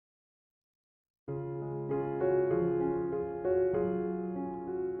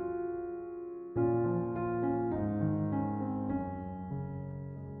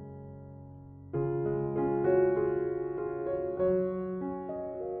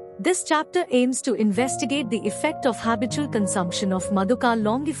This chapter aims to investigate the effect of habitual consumption of Madhuca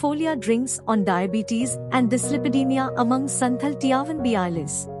longifolia drinks on diabetes and dyslipidemia among Santhal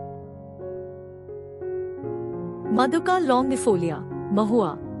Tribals. Madhuca longifolia,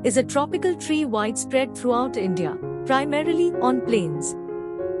 mahua, is a tropical tree widespread throughout India, primarily on plains.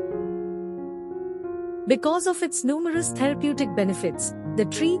 Because of its numerous therapeutic benefits, the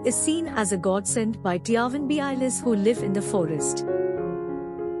tree is seen as a godsend by Tribals who live in the forest.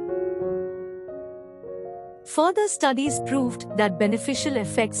 Further studies proved that beneficial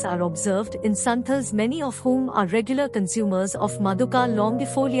effects are observed in Santhals, many of whom are regular consumers of Madhuca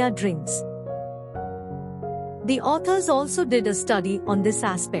longifolia drinks. The authors also did a study on this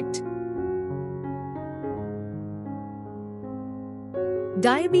aspect.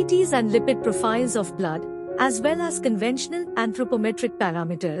 Diabetes and lipid profiles of blood, as well as conventional anthropometric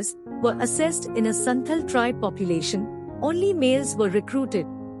parameters, were assessed in a Santhal tribe population. Only males were recruited,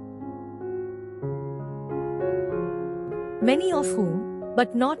 many of whom,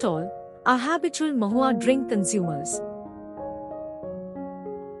 but not all, are habitual mahua drink consumers.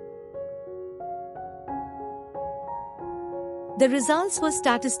 The results were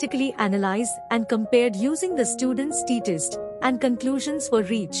statistically analyzed and compared using the students' t-test, and conclusions were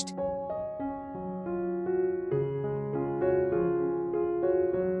reached.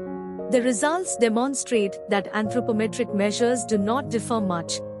 The results demonstrate that anthropometric measures do not differ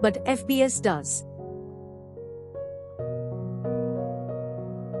much, but FBS does.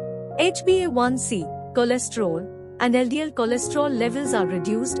 HbA1c, cholesterol, and LDL cholesterol levels are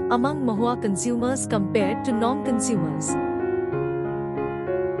reduced among mahua consumers compared to non-consumers.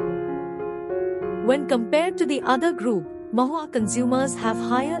 When compared to the other group, mahua consumers have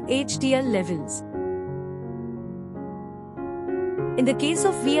higher HDL levels. In the case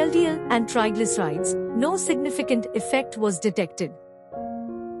of VLDL and triglycerides, no significant effect was detected.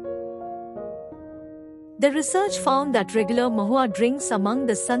 The research found that regular mahua drinks among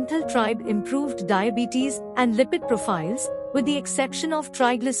the Santhal tribe improved diabetes and lipid profiles, with the exception of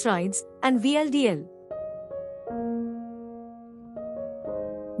triglycerides and VLDL.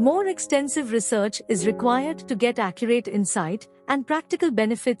 More extensive research is required to get accurate insight and practical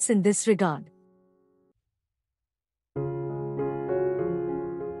benefits in this regard.